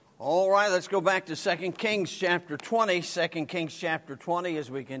All right, let's go back to 2 Kings chapter 20. 2 Kings chapter 20 as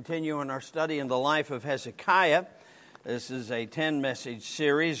we continue in our study in the life of Hezekiah. This is a 10-message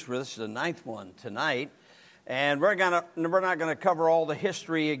series. This is the 9th one tonight. And we're not going to cover all the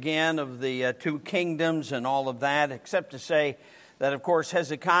history again of the two kingdoms and all of that, except to say that, of course,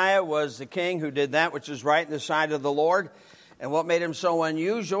 Hezekiah was the king who did that which is right in the sight of the Lord. And what made him so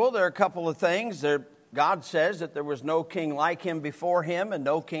unusual, there are a couple of things. God says that there was no king like him before him and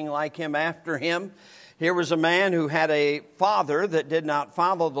no king like him after him. Here was a man who had a father that did not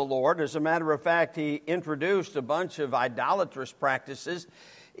follow the Lord. As a matter of fact, he introduced a bunch of idolatrous practices,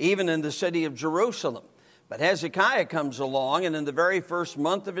 even in the city of Jerusalem. But Hezekiah comes along, and in the very first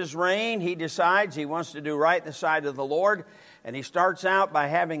month of his reign, he decides he wants to do right in the sight of the Lord. And he starts out by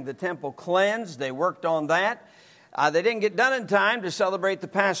having the temple cleansed. They worked on that. They didn't get done in time to celebrate the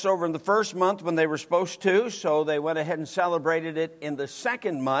Passover in the first month when they were supposed to, so they went ahead and celebrated it in the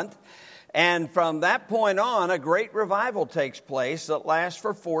second month. And from that point on, a great revival takes place that lasts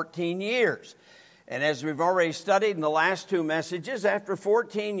for 14 years. And as we've already studied in the last two messages, after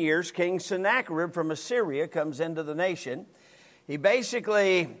 14 years, King Sennacherib from Assyria comes into the nation. He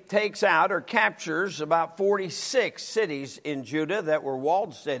basically takes out or captures about 46 cities in Judah that were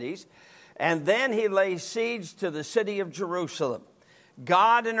walled cities. And then he lays siege to the city of Jerusalem.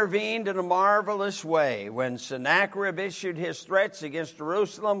 God intervened in a marvelous way. When Sennacherib issued his threats against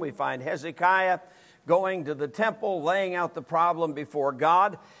Jerusalem, we find Hezekiah going to the temple, laying out the problem before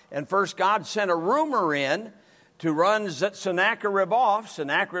God. And first God sent a rumor in to run Sennacherib off.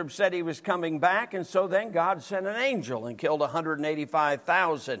 Sennacherib said he was coming back, and so then God sent an angel and killed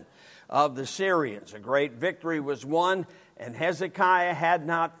 185,000 of the Syrians. A great victory was won. And Hezekiah had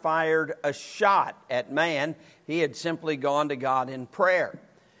not fired a shot at man. He had simply gone to God in prayer.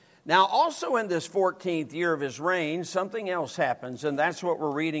 Now, also in this 14th year of his reign, something else happens, and that's what we're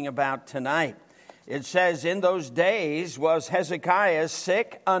reading about tonight. It says, in those days was Hezekiah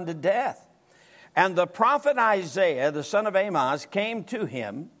sick unto death. And the prophet Isaiah, the son of Amoz, came to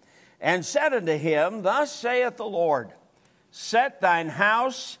him and said unto him, Thus saith the Lord, Set thine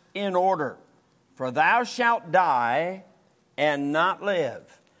house in order, for thou shalt die and not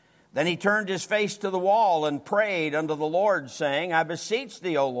live. Then he turned his face to the wall and prayed unto the Lord, saying, I beseech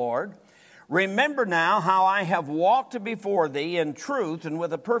thee, O Lord, remember now how I have walked before thee in truth and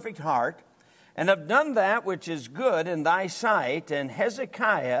with a perfect heart, and have done that which is good in thy sight. And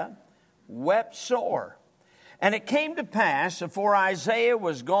Hezekiah wept sore. And it came to pass, afore Isaiah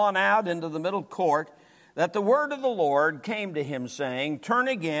was gone out into the middle court, that the word of the Lord came to him, saying, Turn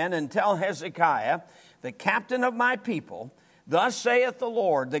again and tell Hezekiah, the captain of my people, Thus saith the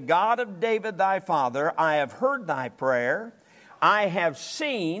Lord, the God of David thy father, I have heard thy prayer, I have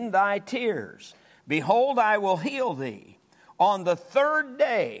seen thy tears. Behold, I will heal thee. On the third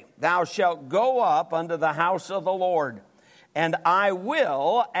day thou shalt go up unto the house of the Lord, and I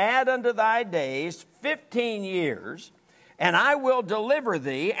will add unto thy days 15 years, and I will deliver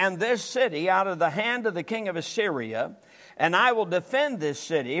thee and this city out of the hand of the king of Assyria, and I will defend this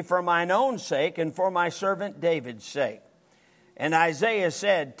city for mine own sake and for my servant David's sake. And Isaiah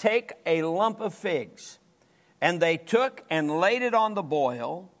said, Take a lump of figs. And they took and laid it on the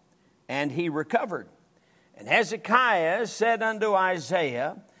boil, and he recovered. And Hezekiah said unto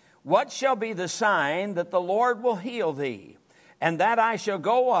Isaiah, What shall be the sign that the Lord will heal thee, and that I shall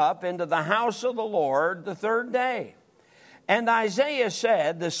go up into the house of the Lord the third day? And Isaiah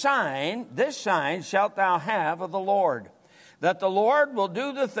said, This sign shalt thou have of the Lord, that the Lord will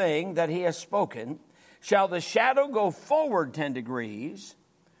do the thing that he has spoken. Shall the shadow go forward 10 degrees,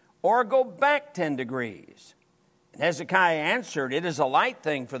 or go back 10 degrees? And Hezekiah answered, It is a light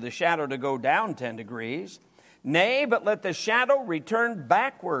thing for the shadow to go down 10 degrees. Nay, but let the shadow return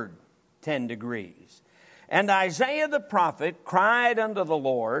backward 10 degrees. And Isaiah the prophet cried unto the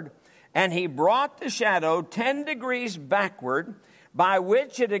Lord, and he brought the shadow 10 degrees backward, by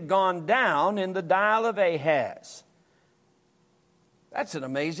which it had gone down in the dial of Ahaz. That's an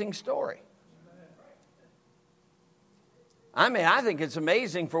amazing story. I think it's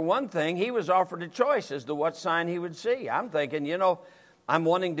amazing. For one thing, he was offered a choice as to what sign he would see. I'm thinking, I'm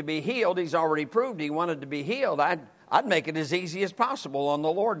wanting to be healed. He's already proved he wanted to be healed. I'd make it as easy as possible on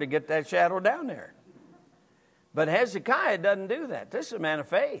the Lord to get that shadow down there. But Hezekiah doesn't do that. This is a man of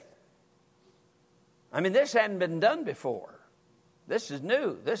faith. This hadn't been done before. This is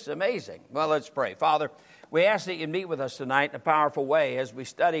new. This is amazing. Well, let's pray. Father, we ask that you meet with us tonight in a powerful way as we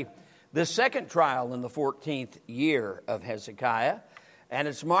study the second trial in the 14th year of Hezekiah. And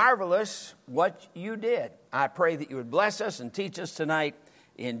it's marvelous what you did. I pray that you would bless us and teach us tonight.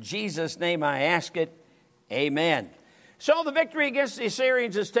 In Jesus' name I ask it. Amen. So the victory against the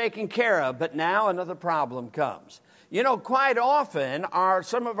Assyrians is taken care of, but now another problem comes. You know, quite often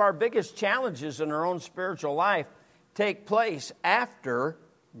some of our biggest challenges in our own spiritual life take place after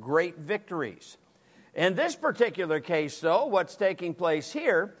great victories. In this particular case, though, what's taking place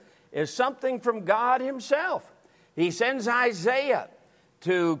here is something from God himself. He sends Isaiah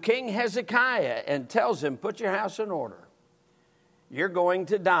to King Hezekiah and tells him, put your house in order. You're going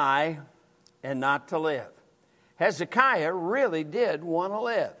to die and not to live. Hezekiah really did want to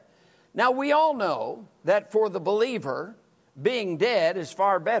live. Now, we all know that for the believer, being dead is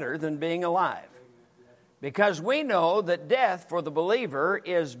far better than being alive. Because we know that death for the believer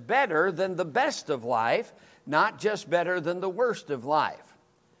is better than the best of life, not just better than the worst of life.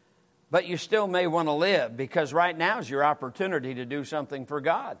 But you still may want to live, because right now is your opportunity to do something for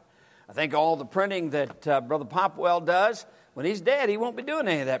God. I think all the printing that Brother Popwell does, when he's dead, he won't be doing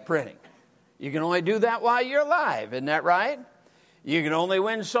any of that printing. You can only do that while you're alive, isn't that right? You can only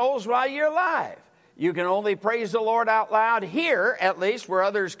win souls while you're alive. You can only praise the Lord out loud here, at least, where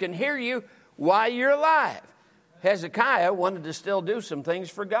others can hear you, while you're alive. Hezekiah wanted to still do some things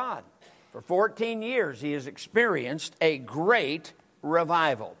for God. For 14 years, he has experienced a great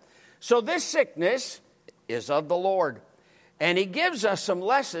revival. So this sickness is of the Lord. And he gives us some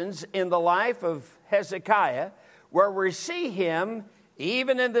lessons in the life of Hezekiah, where we see him,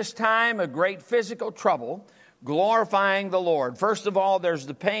 even in this time of great physical trouble, glorifying the Lord. First of all, there's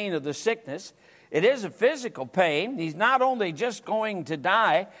the pain of the sickness. It is a physical pain. He's not only just going to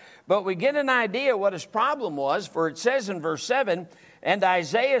die, but we get an idea what his problem was, for it says in verse 7, and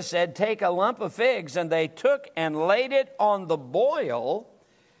Isaiah said, take a lump of figs, and they took and laid it on the boil,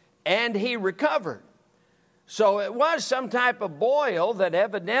 and he recovered. So it was some type of boil that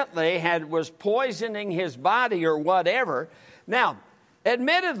evidently was poisoning his body or whatever. Now,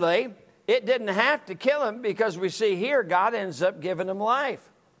 admittedly, it didn't have to kill him, because we see here God ends up giving him life.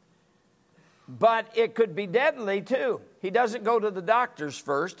 But it could be deadly too. He doesn't go to the doctors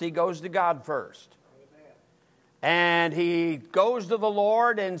first. He goes to God first. Amen. And he goes to the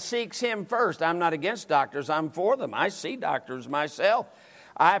Lord and seeks him first. I'm not against doctors. I'm for them. I see doctors myself.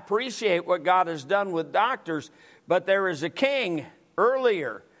 I appreciate what God has done with doctors. But there is a king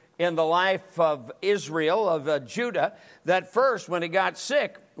earlier in the life of Israel, of Judah, that first, when he got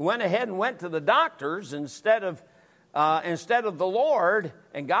sick, went ahead and went to the doctors instead of the Lord.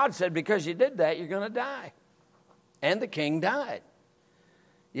 And God said, because you did that, you're going to die. And the king died.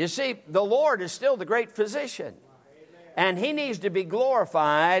 You see, the Lord is still the great physician. And he needs to be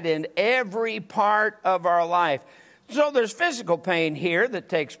glorified in every part of our life. So there's physical pain here that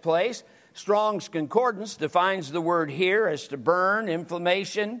takes place. Strong's Concordance defines the word here as to burn,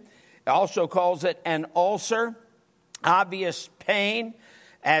 inflammation. It also calls it an ulcer. Obvious pain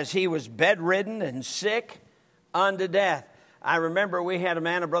as he was bedridden and sick unto death. I remember we had a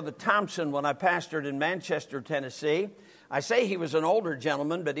man, Brother Thompson, when I pastored in Manchester, Tennessee. I say he was an older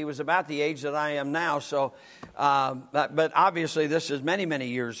gentleman, but he was about the age that I am now. So, but obviously this is many, many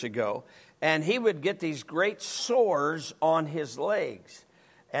years ago. And he would get these great sores on his legs.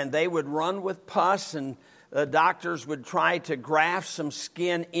 And they would run with pus, and the doctors would try to graft some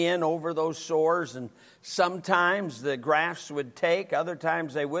skin in over those sores, and sometimes the grafts would take, other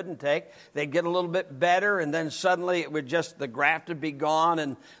times they wouldn't take. They'd get a little bit better, and then suddenly the graft would be gone,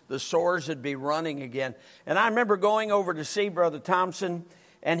 and the sores would be running again. And I remember going over to see Brother Thompson,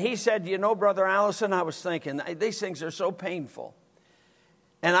 and he said, you know, Brother Allison, I was thinking, these things are so painful.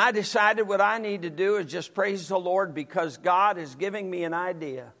 And I decided what I need to do is just praise the Lord, because God is giving me an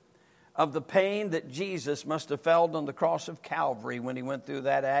idea of the pain that Jesus must have felt on the cross of Calvary when he went through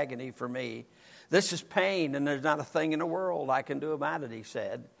that agony for me. This is pain, and there's not a thing in the world I can do about it, he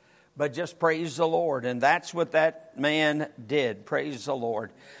said. But just praise the Lord. And that's what that man did. Praise the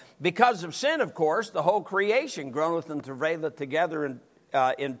Lord. Because of sin, of course, the whole creation groaneth and travaileth together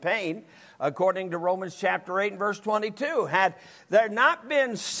in pain, according to Romans chapter 8 and verse 22. Had there not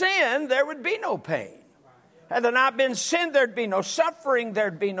been sin, there would be no pain. Had there not been sin, there'd be no suffering,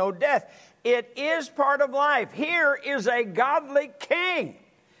 there'd be no death. It is part of life. Here is a godly king,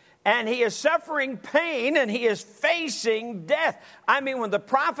 and he is suffering pain, and he is facing death. I mean, when the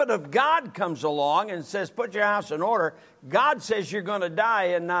prophet of God comes along and says, put your house in order, God says you're going to die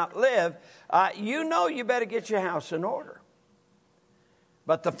and not live, you know you better get your house in order.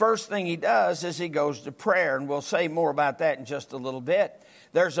 But the first thing he does is he goes to prayer, and we'll say more about that in just a little bit.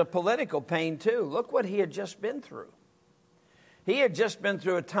 There's a political pain too. Look what he had just been through. He had just been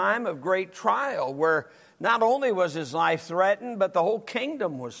through a time of great trial where not only was his life threatened, but the whole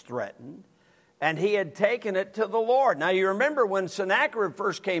kingdom was threatened. And he had taken it to the Lord. Now you remember when Sennacherib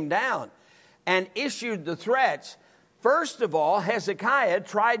first came down and issued the threats, First of all, Hezekiah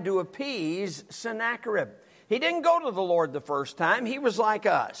tried to appease Sennacherib. He didn't go to the Lord the first time. He was like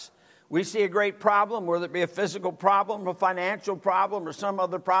us. We see a great problem, whether it be a physical problem, a financial problem, or some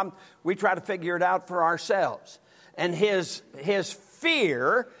other problem. We try to figure it out for ourselves. And his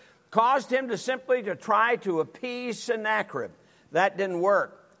fear caused him to simply try to appease Sennacherib. That didn't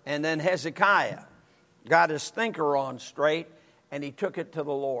work. And then Hezekiah got his thinker on straight, and he took it to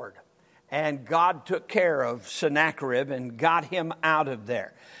the Lord. And God took care of Sennacherib and got him out of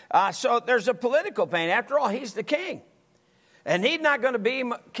there. So there's a political pain. After all, he's the king. And he's not going to be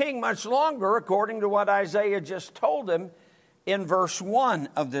king much longer, according to what Isaiah just told him in verse 1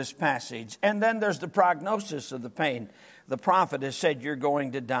 of this passage. And then there's the prognosis of the pain. The prophet has said, you're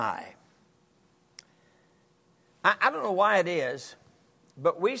going to die. I don't know why it is,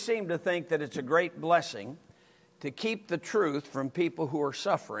 but we seem to think that it's a great blessing to keep the truth from people who are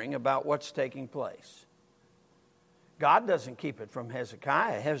suffering about what's taking place. God doesn't keep it from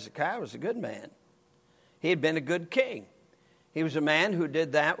Hezekiah. Hezekiah was a good man. He had been a good king. He was a man who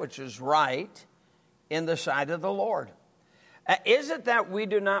did that which was right in the sight of the Lord. Is it that we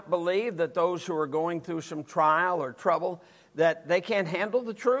do not believe that those who are going through some trial or trouble, that they can't handle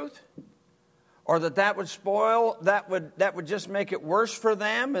the truth? Or that would spoil, that would just make it worse for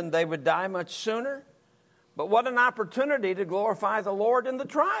them and they would die much sooner? But what an opportunity to glorify the Lord in the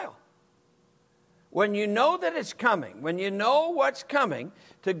trial. When you know that it's coming, when you know what's coming,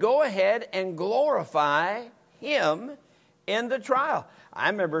 to go ahead and glorify Him in the trial. I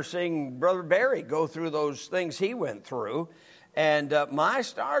remember seeing Brother Barry go through those things he went through. And my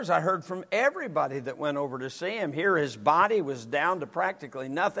stars, I heard from everybody that went over to see him. Here his body was down to practically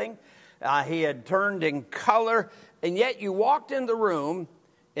nothing. He had turned in color. And yet you walked in the room,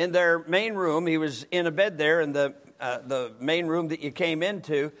 in their main room. He was in a bed there in the main room that you came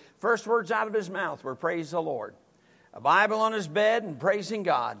into. First words out of his mouth were, praise the Lord. A Bible on his bed and praising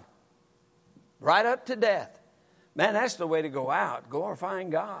God. Right up to death. Man, that's the way to go out, glorifying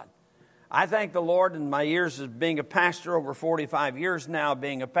God. I thank the Lord in my years as being a pastor, over 45 years now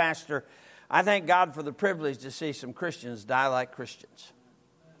being a pastor. I thank God for the privilege to see some Christians die like Christians.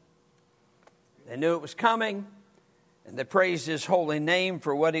 They knew it was coming, and they praised His holy name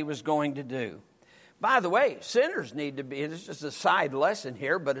for what He was going to do. By the way, sinners need to be, it's just a side lesson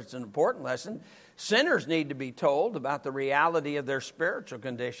here, but it's an important lesson. Sinners need to be told about the reality of their spiritual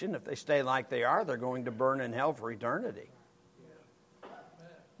condition. If they stay like they are, they're going to burn in hell for eternity.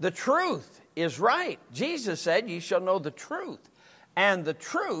 The truth is right. Jesus said, "Ye shall know the truth, and the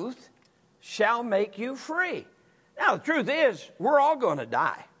truth shall make you free." Now, the truth is, we're all going to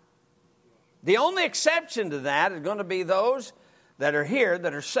die. The only exception to that is going to be those that are here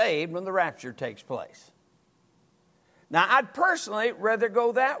that are saved when the rapture takes place. Now, I'd personally rather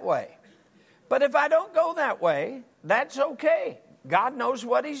go that way. But if I don't go that way, that's okay. God knows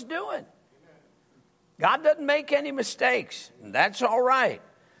what He's doing. God doesn't make any mistakes. And that's all right.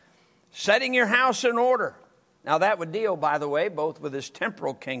 Setting your house in order. Now that would deal, by the way, both with His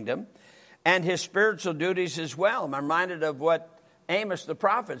temporal kingdom and His spiritual duties as well. I'm reminded of what Amos the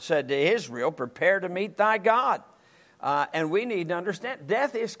prophet said to Israel, prepare to meet thy God. And we need to understand,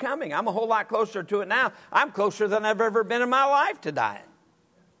 death is coming. I'm a whole lot closer to it now. I'm closer than I've ever been in my life to dying.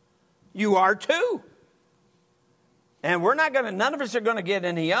 You are too. And none of us are going to get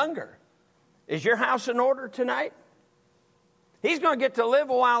any younger. Is your house in order tonight? He's going to get to live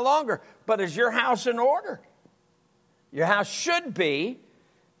a while longer, but is your house in order? Your house should be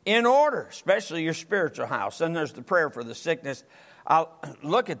in order, especially your spiritual house. Then there's the prayer for the sickness.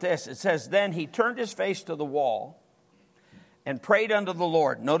 Look at this. It says, then he turned his face to the wall and prayed unto the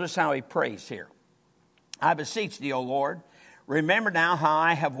Lord. Notice how he prays here. I beseech thee, O Lord, remember now how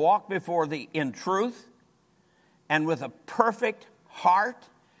I have walked before thee in truth and with a perfect heart,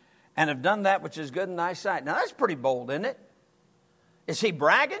 and have done that which is good in thy sight. Now that's pretty bold, isn't it? Is he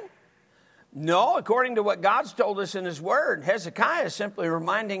bragging? No, according to what God's told us in His Word, Hezekiah is simply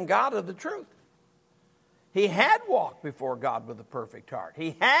reminding God of the truth. He had walked before God with a perfect heart.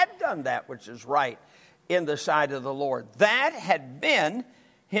 He had done that which is right in the sight of the Lord. That had been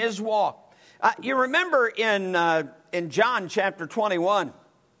his walk. You remember in John chapter 21,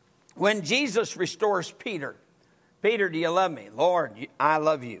 when Jesus restores Peter. Peter, do you love me? Lord, I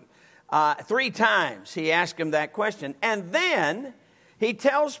love you. 3 times he asked him that question. And then he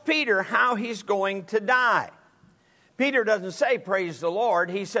tells Peter how he's going to die. Peter doesn't say, praise the Lord.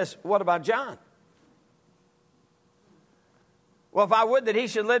 He says, what about John? Well, if I would that he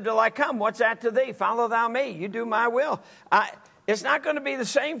should live till I come, what's that to thee? Follow thou me. You do my will. It's not going to be the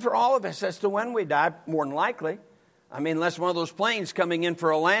same for all of us as to when we die, more than likely. I mean, unless one of those planes coming in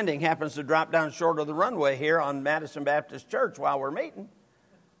for a landing happens to drop down short of the runway here on Madison Baptist Church while we're meeting.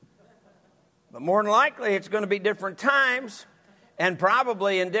 But more than likely, it's going to be different times and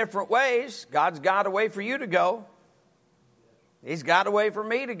probably in different ways. God's got a way for you to go. He's got a way for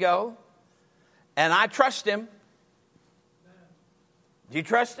me to go. And I trust Him. Do you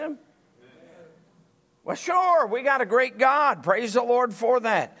trust Him? Well, sure, we got a great God. Praise the Lord for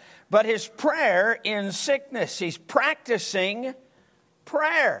that. But his prayer in sickness, he's practicing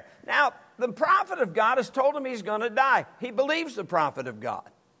prayer. Now, the prophet of God has told him he's going to die. He believes the prophet of God.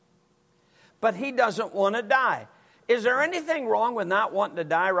 But he doesn't want to die. Is there anything wrong with not wanting to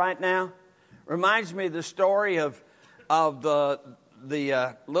die right now? Reminds me of the story of the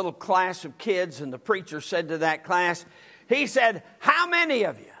little class of kids, and the preacher said to that class, he said, how many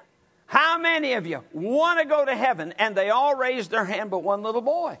of you want to go to heaven? And they all raised their hand but one little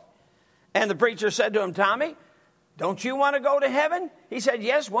boy. And the preacher said to him, Tommy, don't you want to go to heaven? He said,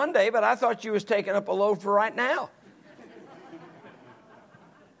 yes, one day, but I thought you was taking up a load for right now.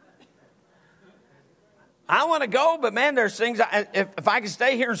 I want to go, but man, there's things, if I could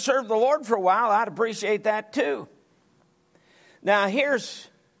stay here and serve the Lord for a while, I'd appreciate that too. Now, here's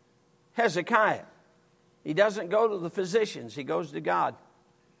Hezekiah. He doesn't go to the physicians. He goes to God.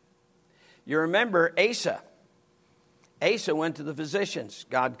 You remember Asa. Asa went to the physicians.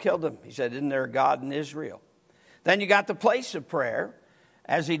 God killed him. He said, isn't there a God in Israel? Then you got the place of prayer,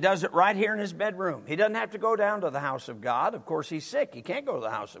 as he does it right here in his bedroom. He doesn't have to go down to the house of God. Of course, he's sick. He can't go to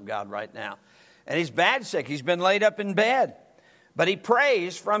the house of God right now. And he's bad sick. He's been laid up in bed. But he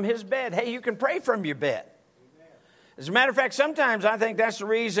prays from his bed. Hey, you can pray from your bed. As a matter of fact, sometimes I think that's the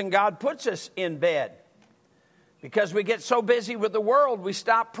reason God puts us in bed. Because we get so busy with the world, we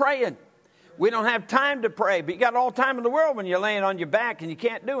stop praying. We don't have time to pray, but you got all time in the world when you're laying on your back and you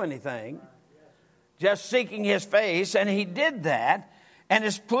can't do anything. Just seeking his face, and he did that, and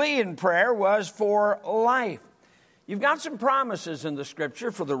his plea in prayer was for life. You've got some promises in the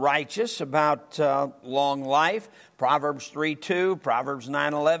Scripture for the righteous about long life. Proverbs 3:2, Proverbs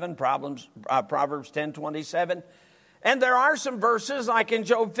 9:11, Proverbs 10:27. And there are some verses like in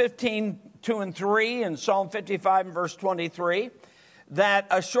Job 15:2 and 3, and Psalm 55 and verse 23, that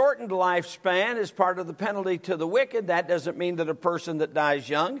a shortened lifespan is part of the penalty to the wicked. That doesn't mean that a person that dies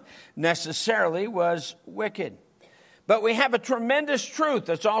young necessarily was wicked. But we have a tremendous truth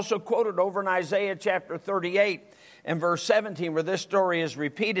that's also quoted over in Isaiah chapter 38 and verse 17, where this story is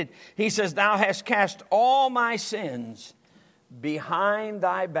repeated. He says, thou hast cast all my sins behind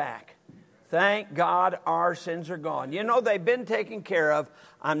thy back. Thank God our sins are gone. You know, they've been taken care of.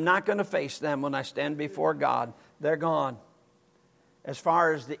 I'm not going to face them when I stand before God. They're gone. As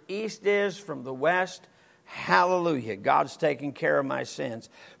far as the east is from the west, hallelujah, God's taking care of my sins.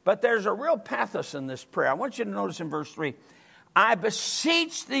 But there's a real pathos in this prayer. I want you to notice in verse 3, I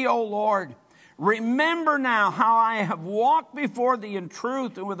beseech thee, O Lord, remember now how I have walked before thee in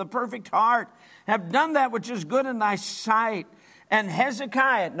truth and with a perfect heart, have done that which is good in thy sight. And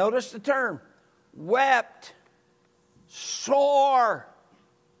Hezekiah, notice the term, wept sore.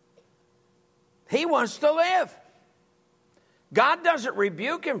 He wants to live. God doesn't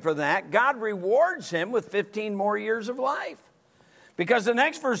rebuke him for that. God rewards him with 15 more years of life. Because the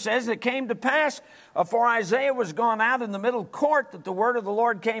next verse says, it came to pass, afore Isaiah was gone out in the middle court, that the word of the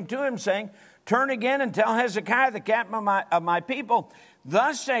Lord came to him, saying, turn again and tell Hezekiah, the captain of my people,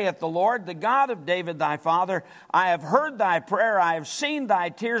 thus saith the Lord, the God of David thy father, I have heard thy prayer, I have seen thy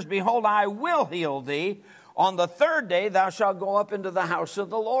tears, behold, I will heal thee. On the third day thou shalt go up into the house of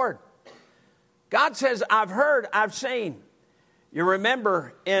the Lord. God says, I've heard, I've seen. You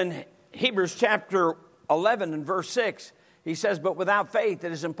remember in Hebrews chapter 11 and verse 6, he says, but without faith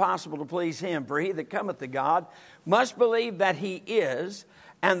it is impossible to please him. For he that cometh to God must believe that he is,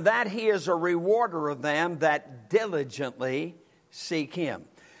 and that he is a rewarder of them that diligently seek him.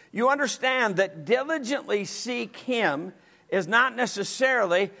 You understand that diligently seek him is not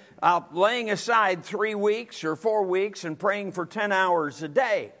necessarily laying aside 3 weeks or 4 weeks and praying for 10 hours a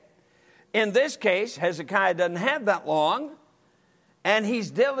day. In this case, Hezekiah doesn't have that long, and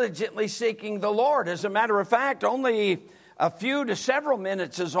he's diligently seeking the Lord. As a matter of fact, only a few to several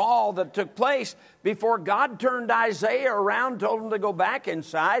minutes is all that took place before God turned Isaiah around, told him to go back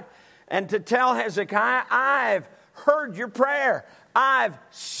inside, and to tell Hezekiah, I've heard your prayer. I've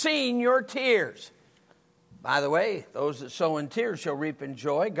seen your tears. By the way, those that sow in tears shall reap in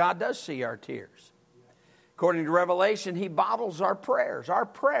joy. God does see our tears. According to Revelation, he bottles our prayers. Our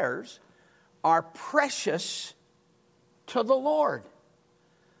prayers are precious to the Lord.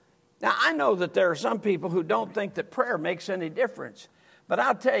 Now, I know that there are some people who don't think that prayer makes any difference. But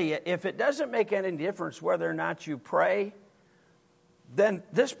I'll tell you, if it doesn't make any difference whether or not you pray, then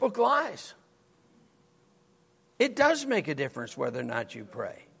this book lies. It does make a difference whether or not you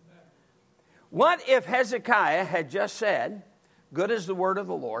pray. What if Hezekiah had just said, "Good is the word of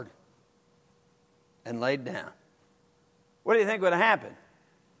the Lord," and laid down? What do you think would have happened?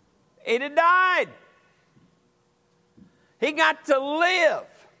 He'd have died. He got to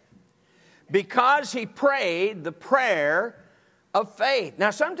live because he prayed the prayer of faith. Now,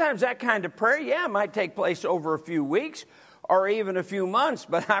 sometimes that kind of prayer, might take place over a few weeks or even a few months.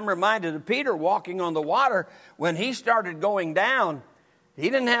 But I'm reminded of Peter walking on the water. When he started going down, he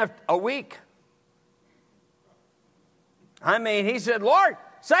didn't have a week. He said, "Lord,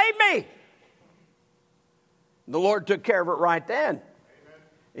 save me." The Lord took care of it right then. Amen.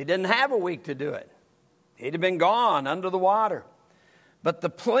 He didn't have a week to do it. He'd have been gone under the water. But the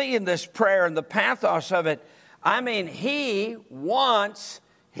plea in this prayer and the pathos of it, he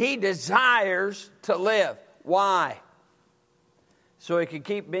desires to live. Why? So he could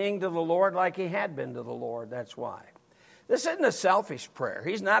keep being to the Lord like he had been to the Lord. That's why. This isn't a selfish prayer.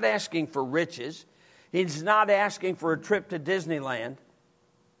 He's not asking for riches. He's not asking for a trip to Disneyland.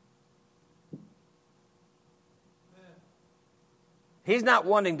 He's not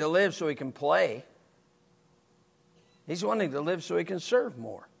wanting to live so he can play. He's wanting to live so he can serve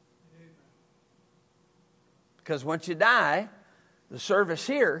more. Because once you die, the service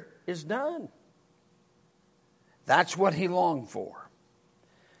here is done. That's what he longed for.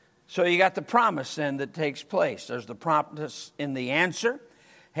 So you got the promise then that takes place. There's the promise in the answer.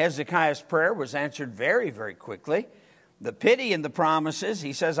 Hezekiah's prayer was answered very, very quickly. The pity in the promises,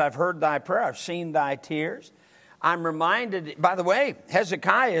 he says, "I've heard thy prayer, I've seen thy tears." I'm reminded, by the way,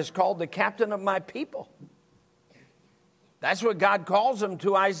 Hezekiah is called the captain of my people. That's what God calls him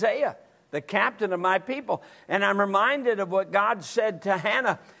to Isaiah, the captain of my people. And I'm reminded of what God said to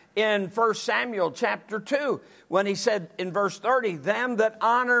Hannah in 1 Samuel chapter 2, when he said in verse 30, "Them that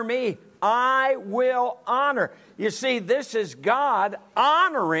honor me, I will honor." You see, this is God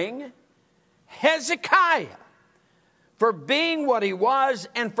honoring Hezekiah for being what he was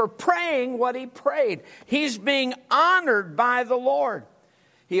and for praying what he prayed. He's being honored by the Lord.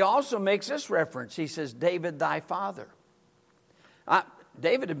 He also makes this reference. He says, "David thy father."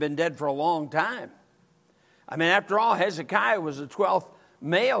 David had been dead for a long time. After all, Hezekiah was the 12th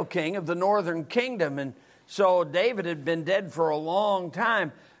male king of the northern kingdom. And so David had been dead for a long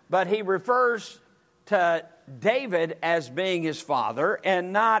time. But he refers to David as being his father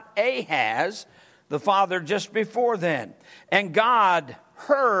and not Ahaz, the father just before then. And God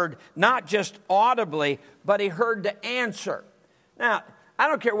heard, not just audibly, but he heard the answer. Now, I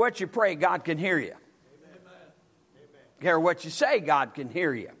don't care what you pray, God can hear you. I don't care what you say, God can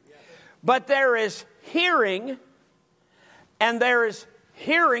hear you. But there is hearing, and there is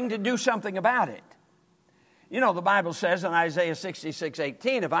hearing to do something about it. You know, the Bible says in Isaiah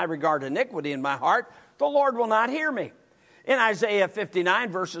 66:18, "If I regard iniquity in my heart, the Lord will not hear me." In Isaiah 59,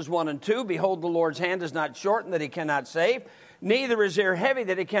 verses 1 and 2, "Behold, the Lord's hand is not shortened that he cannot save, neither is ear heavy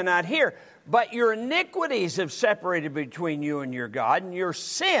that he cannot hear. But your iniquities have separated between you and your God, and your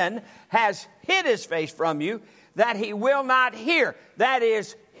sin has hid his face from you, that he will not hear." That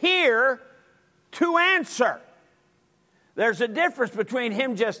is, hear to answer. There's a difference between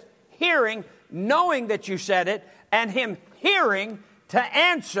him just hearing, knowing that you said it, and him hearing to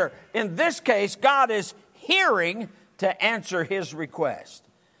answer. In this case, God is hearing to answer his request.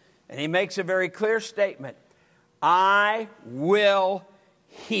 And he makes a very clear statement. "I will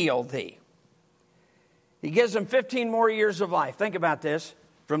heal thee." He gives him 15 more years of life. Think about this.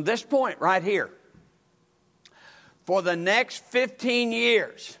 From this point right here, for the next 15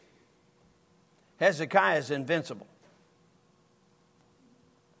 years, Hezekiah is invincible.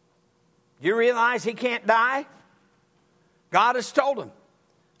 You realize he can't die? God has told him,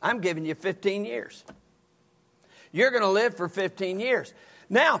 "I'm giving you 15 years. You're going to live for 15 years.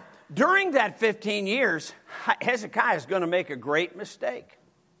 Now, during that 15 years, Hezekiah is going to make a great mistake.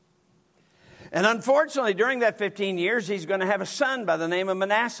 And unfortunately, during that 15 years, he's going to have a son by the name of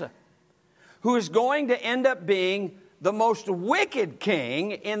Manasseh, who is going to end up being the most wicked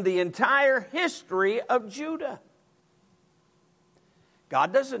king in the entire history of Judah.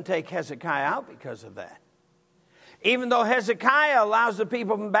 God doesn't take Hezekiah out because of that. Even though Hezekiah allows the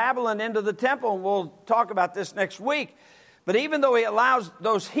people from Babylon into the temple, and we'll talk about this next week, but even though he allows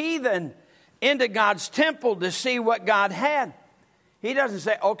those heathen into God's temple to see what God had, he doesn't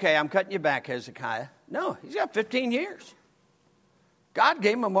say, "Okay, I'm cutting you back, Hezekiah." No, he's got 15 years. God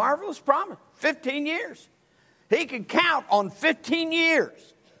gave him a marvelous promise, 15 years. He could count on 15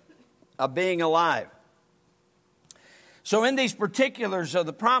 years of being alive. So in these particulars of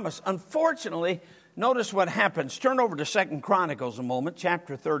the promise, unfortunately, notice what happens. Turn over to 2 Chronicles a moment,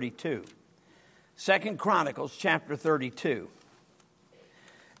 chapter 32. 2 Chronicles, chapter 32.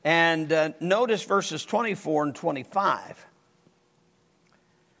 And notice verses 24 and 25.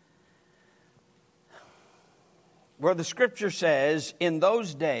 Where the scripture says, in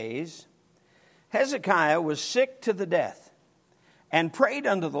those days, Hezekiah was sick to the death, and prayed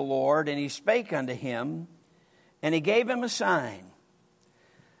unto the Lord, and he spake unto him, and he gave him a sign.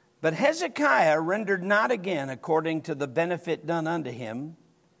 But Hezekiah rendered not again according to the benefit done unto him.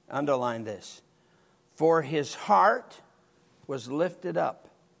 Underline this. For his heart was lifted up.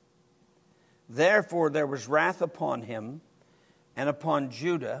 Therefore there was wrath upon him, and upon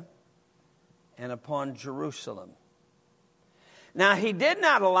Judah, and upon Jerusalem. Now, he did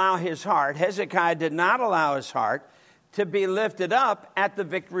not allow his heart, Hezekiah did not allow his heart to be lifted up at the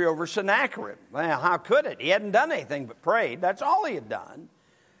victory over Sennacherib. Well, how could it? He hadn't done anything but prayed. That's all he had done.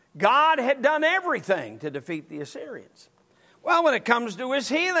 God had done everything to defeat the Assyrians. Well, when it comes to his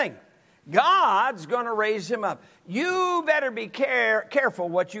healing, God's going to raise him up. You better be careful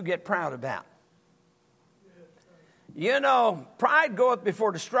what you get proud about. You know, pride goeth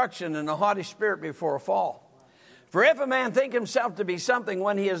before destruction, and a haughty spirit before a fall. For if a man think himself to be something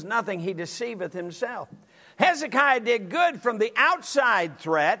when he is nothing, he deceiveth himself. Hezekiah did good from the outside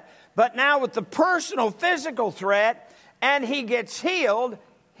threat, but now with the personal physical threat, and he gets healed,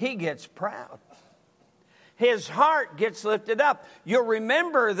 he gets proud. His heart gets lifted up. You'll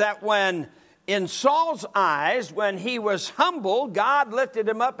remember that when in Saul's eyes, when he was humble, God lifted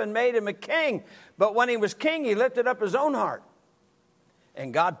him up and made him a king. But when he was king, he lifted up his own heart.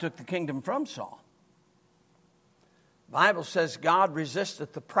 And God took the kingdom from Saul. The Bible says God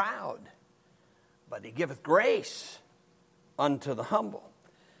resisteth the proud, but he giveth grace unto the humble.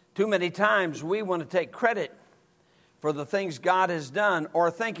 Too many times we want to take credit for the things God has done,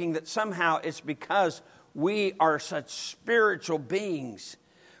 or thinking that somehow it's because we are such spiritual beings.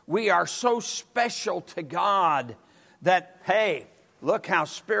 We are so special to God that, hey, look how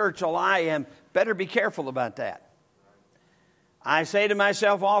spiritual I am. Better be careful about that. I say to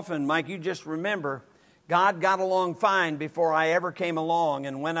myself often, Mike, you just remember, God got along fine before I ever came along,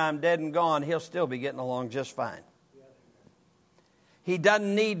 and when I'm dead and gone, he'll still be getting along just fine. He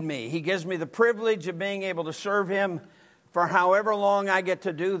doesn't need me. He gives me the privilege of being able to serve him for however long I get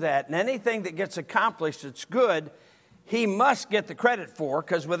to do that. And anything that gets accomplished that's good, he must get the credit for,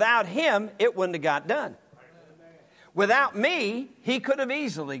 because without him, it wouldn't have got done. Without me, he could have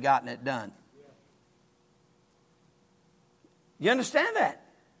easily gotten it done. You understand that?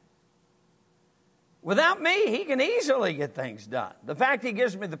 Without me, he can easily get things done. The fact he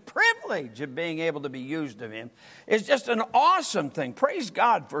gives me the privilege of being able to be used of him is just an awesome thing. Praise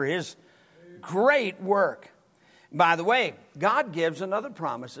God for his great work. By the way, God gives another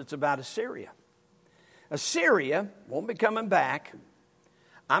promise. It's about Assyria. Assyria won't be coming back.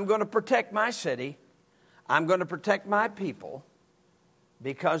 I'm going to protect my city. I'm going to protect my people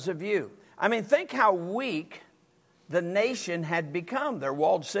because of you. I mean, think how weak the nation had become. Their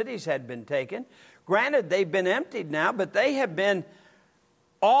walled cities had been taken. Granted, they've been emptied now, but they have been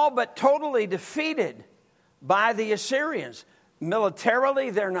all but totally defeated by the Assyrians.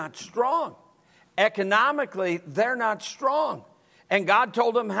 Militarily, they're not strong. Economically, they're not strong. And God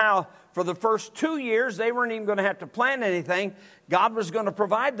told them how for the first 2 years, they weren't even going to have to plant anything. God was going to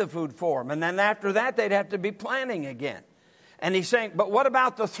provide the food for them. And then after that, they'd have to be planting again. And he's saying, but what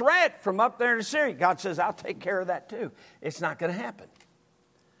about the threat from up there in Assyria? God says, I'll take care of that too. It's not going to happen.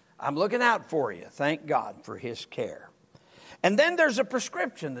 I'm looking out for you. Thank God for his care. And then there's a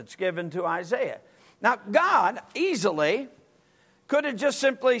prescription that's given to Isaiah. Now, God easily could have just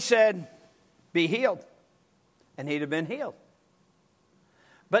simply said, be healed. And he'd have been healed.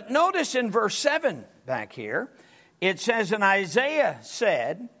 But notice in verse 7 back here, it says, and Isaiah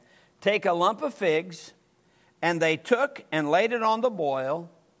said, take a lump of figs, and they took and laid it on the boil,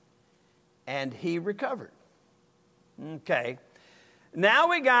 and he recovered. Okay. Now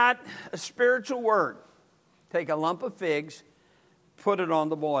we got a spiritual word. Take a lump of figs, put it on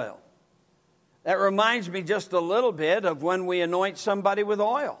the boil. That reminds me just a little bit of when we anoint somebody with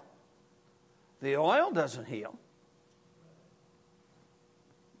oil. The oil doesn't heal.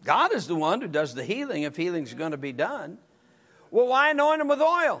 God is the one who does the healing if healing's going to be done. Well, why anoint them with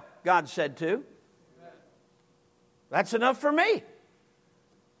oil? God said to. That's enough for me.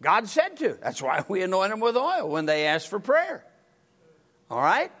 God said to. That's why we anoint them with oil when they ask for prayer. All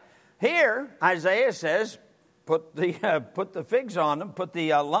right? Here, Isaiah says, put the figs on them, put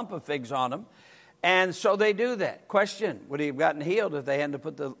the lump of figs on them. And so they do that. Question, would he have gotten healed if they hadn't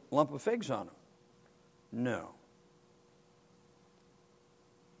put the lump of figs on them? No.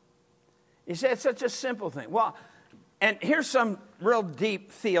 You say it's such a simple thing. Well, and here's some real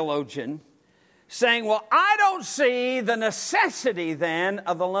deep theologian saying, well, I don't see the necessity then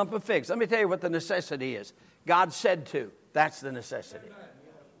of the lump of figs. Let me tell you what the necessity is. God said to. That's the necessity.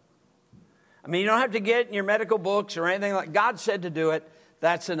 I mean, you don't have to get it in your medical books or anything like. God said to do it.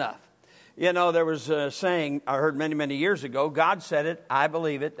 That's enough. You know, there was a saying I heard many, many years ago. God said it. I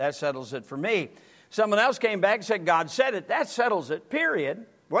believe it. That settles it for me. Someone else came back and said, God said it. That settles it, period.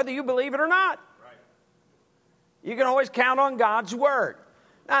 Whether you believe it or not. Right. You can always count on God's word.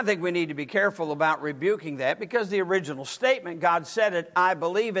 Now, I think we need to be careful about rebuking that because the original statement, God said it, I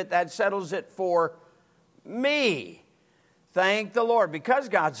believe it, that settles it for me. Thank the Lord. Because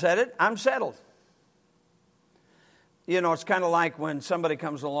God said it, I'm settled. You know, it's kind of like when somebody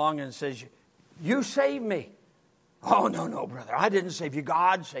comes along and says, you saved me. Oh, no, brother. I didn't save you.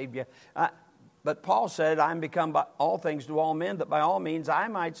 God saved you. But Paul said, I am become by all things to all men, that by all means I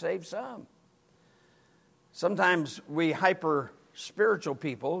might save some. Sometimes we hyper-spiritual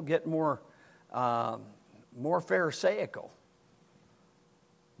people get more pharisaical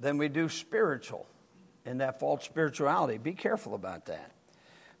than we do spiritual in that false spirituality. Be careful about that.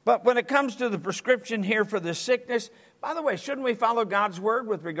 But when it comes to the prescription here for the sickness, by the way, shouldn't we follow God's word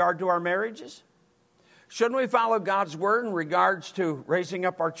with regard to our marriages? Shouldn't we follow God's word in regards to raising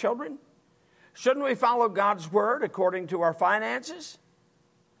up our children? Shouldn't we follow God's word according to our finances?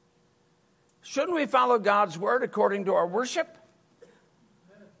 Shouldn't we follow God's word according to our worship?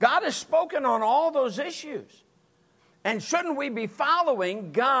 God has spoken on all those issues. And shouldn't we be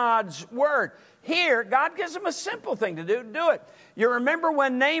following God's word? Here, God gives them a simple thing to do it. You remember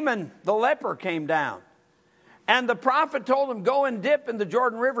when Naaman, the leper, came down. And the prophet told him, go and dip in the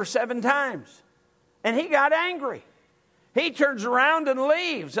Jordan River 7 times. And he got angry. He turns around and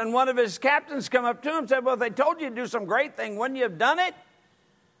leaves. And one of his captains come up to him and said, well, if they told you to do some great thing, wouldn't you have done it?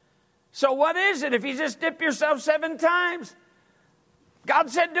 So what is it if you just dip yourself 7 times?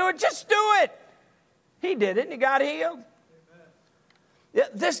 God said do it, just do it. He did it and he got healed.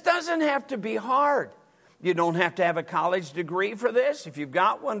 This doesn't have to be hard. You don't have to have a college degree for this. If you've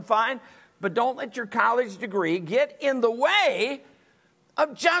got one, fine. But don't let your college degree get in the way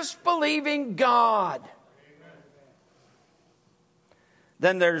of just believing God.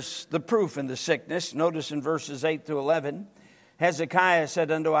 Then there's the proof in the sickness. Notice in verses 8 to 11, Hezekiah said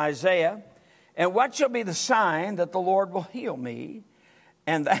unto Isaiah, and what shall be the sign that the Lord will heal me,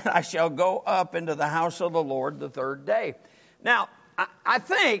 and that I shall go up into the house of the Lord the 3rd day? Now, I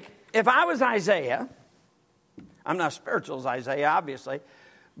think if I was Isaiah, I'm not spiritual as Isaiah, obviously,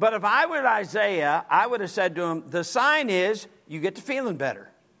 but if I were Isaiah, I would have said to him, the sign is you get to feeling better.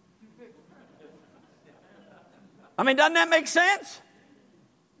 I mean, doesn't that make sense?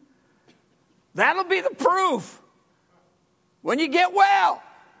 That'll be the proof when you get well.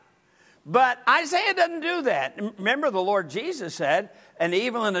 But Isaiah doesn't do that. Remember, the Lord Jesus said, an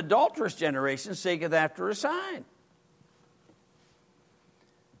evil and adulterous generation seeketh after a sign.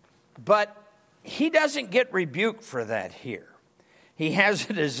 But he doesn't get rebuked for that here. He has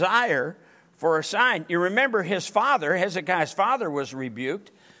a desire for a sign. You remember his father, Hezekiah's father, was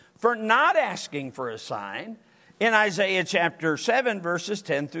rebuked for not asking for a sign in Isaiah chapter 7, verses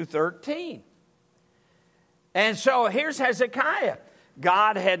 10 through 13. And so here's Hezekiah.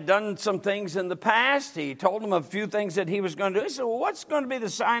 God had done some things in the past. He told him a few things that he was going to do. He said, well, what's going to be the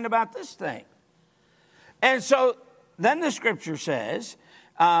sign about this thing? And so then the scripture says,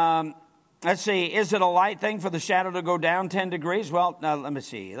 let's see, is it a light thing for the shadow to go down 10 degrees? Well, now let me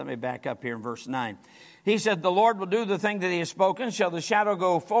see. Let me back up here in verse 9. He said, the Lord will do the thing that he has spoken. Shall the shadow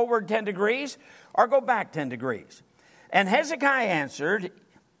go forward 10 degrees or go back 10 degrees? And Hezekiah answered,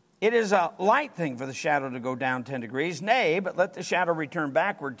 it is a light thing for the shadow to go down 10 degrees. Nay, but let the shadow return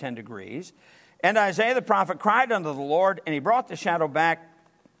backward 10 degrees. And Isaiah the prophet cried unto the Lord, and he brought the shadow back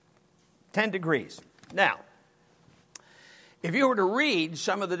 10 degrees. Now, if you were to read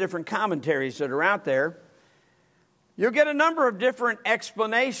some of the different commentaries that are out there, you'll get a number of different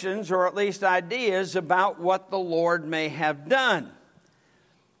explanations, or at least ideas, about what the Lord may have done.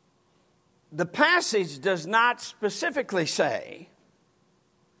 The passage does not specifically say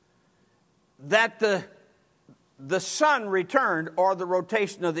that the sun returned or the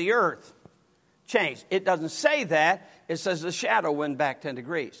rotation of the earth changed. It doesn't say that. It says the shadow went back 10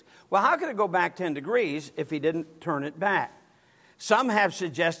 degrees. Well, how could it go back 10 degrees if he didn't turn it back? Some have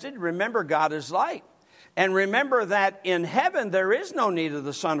suggested, remember, God is light. And remember that in heaven there is no need of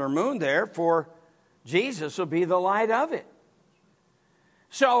the sun or moon there, for Jesus will be the light of it.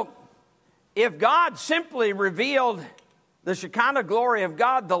 So if God simply revealed the Shekinah glory of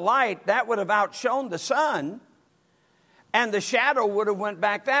God, the light, that would have outshone the sun, and the shadow would have went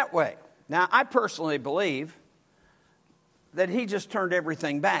back that way. Now, I personally believe that he just turned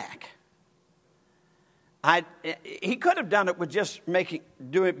everything back. He could have done it with just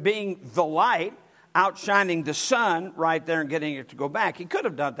being the light, outshining the sun right there and getting it to go back. He could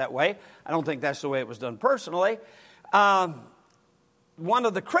have done it that way. I don't think that's the way it was done personally. One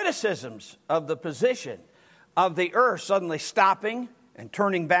of the criticisms of the position of the earth suddenly stopping and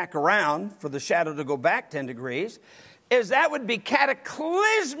turning back around for the shadow to go back 10 degrees is that would be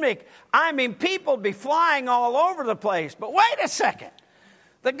cataclysmic. I mean, people would be flying all over the place. But wait a second.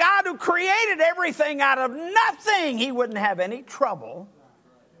 The God who created everything out of nothing, he wouldn't have any trouble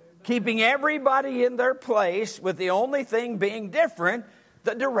keeping everybody in their place with the only thing being different,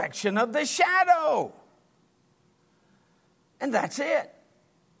 the direction of the shadow. And that's it.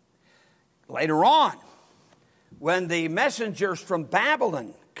 Later on, when the messengers from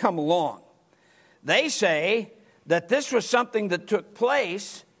Babylon come along, they say that this was something that took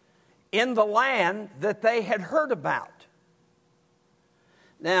place in the land that they had heard about.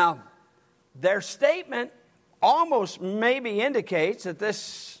 Now, their statement almost maybe indicates that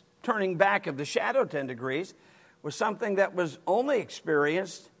this turning back of the shadow 10 degrees was something that was only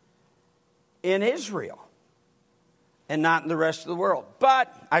experienced in Israel and not in the rest of the world.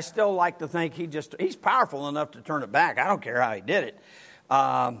 But I still like to think he's powerful enough to turn it back. I don't care how he did it.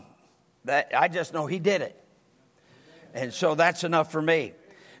 I just know he did it. And so that's enough for me.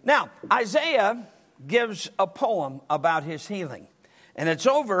 Now, Isaiah gives a poem about his healing. And it's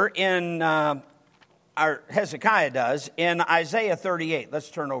over in, Hezekiah does, in Isaiah 38.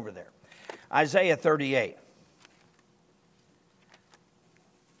 Let's turn over there. Isaiah 38.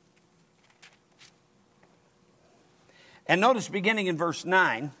 And notice beginning in verse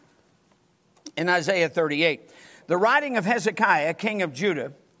 9, in Isaiah 38, the writing of Hezekiah, king of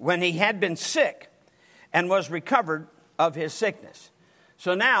Judah, when he had been sick and was recovered of his sickness.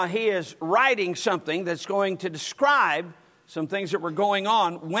 So now he is writing something that's going to describe some things that were going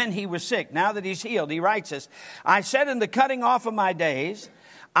on when he was sick. Now that he's healed, he writes this. I said in the cutting off of my days,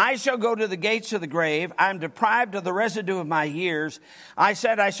 I shall go to the gates of the grave. I am deprived of the residue of my years. I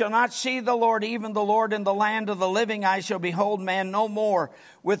said, I shall not see the Lord, even the Lord in the land of the living. I shall behold man no more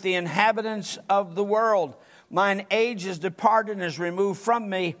with the inhabitants of the world. Mine age is departed and is removed from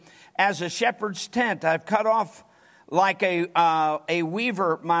me as a shepherd's tent. I've cut off like a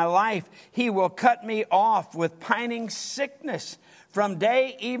weaver my life. He will cut me off with pining sickness. From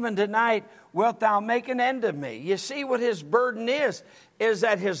day even to night wilt thou make an end of me. You see what his burden is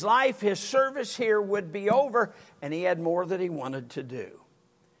that his life, his service here would be over, and he had more that he wanted to do.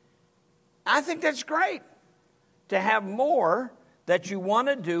 I think that's great, to have more that you want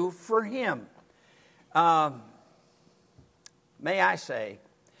to do for him. May I say,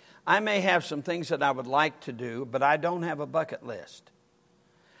 I may have some things that I would like to do, but I don't have a bucket list.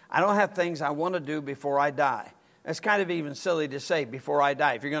 I don't have things I want to do before I die. That's kind of even silly to say before I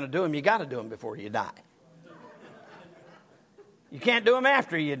die. If you're going to do them, you got to do them before you die. You can't do them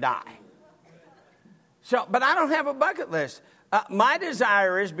after you die. But I don't have a bucket list. My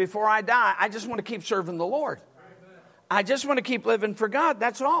desire is before I die, I just want to keep serving the Lord. I just want to keep living for God.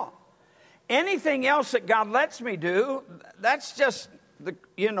 That's all. Anything else that God lets me do, that's just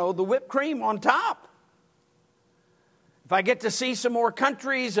the whipped cream on top. If I get to see some more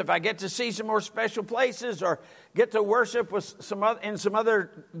countries, if I get to see some more special places, or get to worship with in some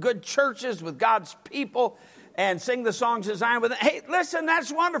other good churches with God's people and sing the songs designed with it, hey, listen,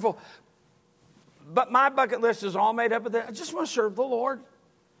 that's wonderful. But my bucket list is all made up of that. I just want to serve the Lord.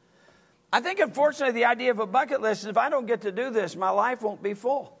 I think, unfortunately, the idea of a bucket list is if I don't get to do this, my life won't be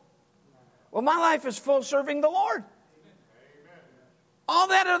full. Well, my life is full serving the Lord. All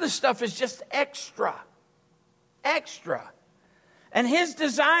that other stuff is just extra. Extra. And his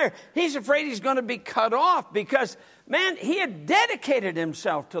desire, he's afraid he's going to be cut off because, man, he had dedicated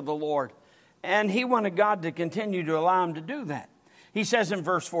himself to the Lord. And he wanted God to continue to allow him to do that. He says in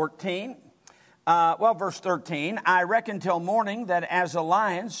verse 13, verse 13, I reckon till morning that as a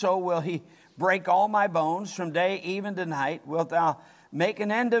lion, so will he break all my bones. From day even to night wilt thou make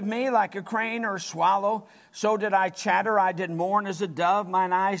an end of me like a crane or a swallow. So did I chatter, I did mourn as a dove.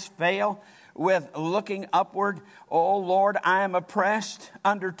 Mine eyes fail with looking upward. O Lord, I am oppressed.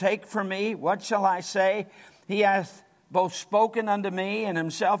 Undertake for me. What shall I say? He hath both spoken unto me, and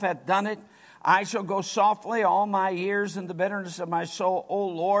himself hath done it. I shall go softly all my years in the bitterness of my soul. O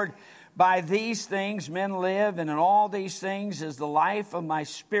Lord, by these things men live, and in all these things is the life of my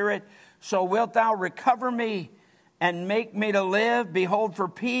spirit. So wilt thou recover me and make me to live? Behold, for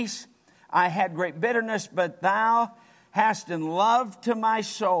peace I had great bitterness, but thou hast in love to my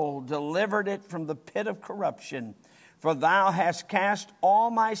soul delivered it from the pit of corruption. For thou hast cast all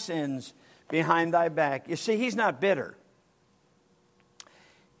my sins behind thy back. You see, he's not bitter.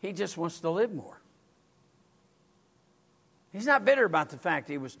 He just wants to live more. He's not bitter about the fact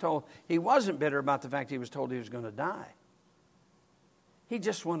he wasn't bitter about the fact he was told he was going to die. He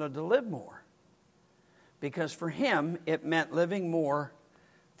just wanted to live more. Because for him, it meant living more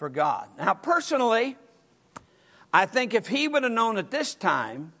for God. Now, personally, I think if he would have known at this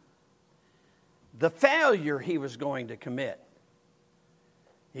time the failure he was going to commit,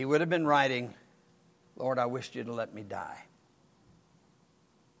 he would have been writing, Lord, I wished you'd let me die.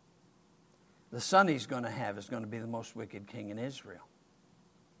 The son he's going to have is going to be the most wicked king in Israel.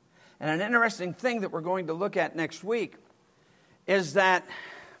 And an interesting thing that we're going to look at next week is that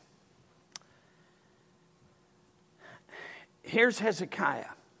here's Hezekiah.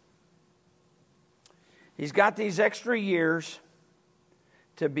 He's got these extra years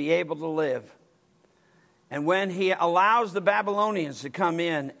to be able to live. And when he allows the Babylonians to come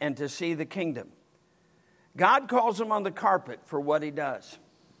in and to see the kingdom, God calls him on the carpet for what he does.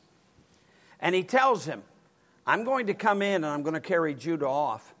 And he tells him, I'm going to come in and I'm going to carry Judah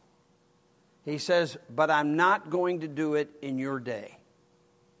off. He says, but I'm not going to do it in your day.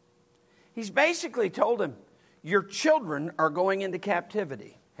 He's basically told him, your children are going into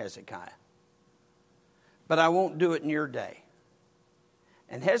captivity, Hezekiah. But I won't do it in your day.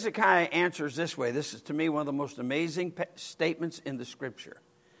 And Hezekiah answers this way. This is, to me, one of the most amazing statements in the Scripture.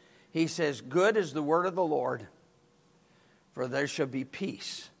 He says, good is the word of the Lord, for there shall be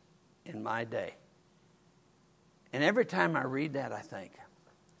peace in my day. And every time I read that, I think,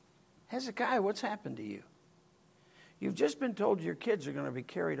 Hezekiah, what's happened to you? You've just been told your kids are going to be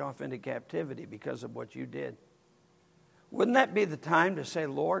carried off into captivity because of what you did. Wouldn't that be the time to say,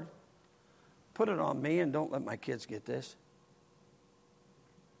 Lord, put it on me and don't let my kids get this?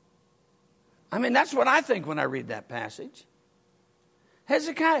 I mean, that's what I think when I read that passage.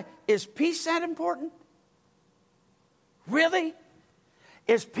 Hezekiah, is peace that important? Really?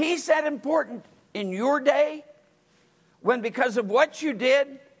 Is peace that important in your day? When because of what you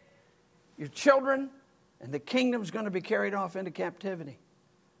did, your children and the kingdom's going to be carried off into captivity?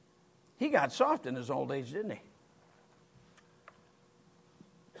 He got soft in his old age, didn't he?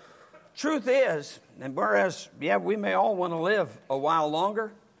 Truth is, and whereas, we may all want to live a while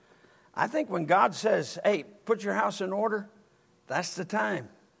longer, I think when God says, hey, put your house in order, that's the time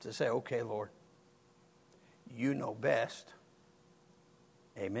to say, okay, Lord, you know best.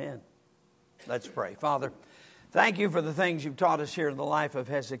 Amen. Let's pray. Father, thank you for the things you've taught us here in the life of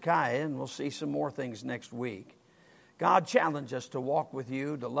Hezekiah, and we'll see some more things next week. God, challenge us to walk with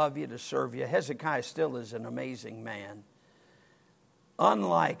you, to love you, to serve you. Hezekiah still is an amazing man.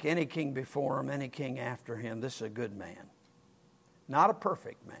 Unlike any king before him, any king after him, this is a good man. Not a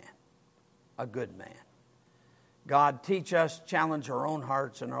perfect man, a good man. God, teach us, challenge our own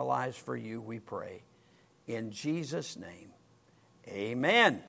hearts and our lives for you, we pray. In Jesus' name, amen.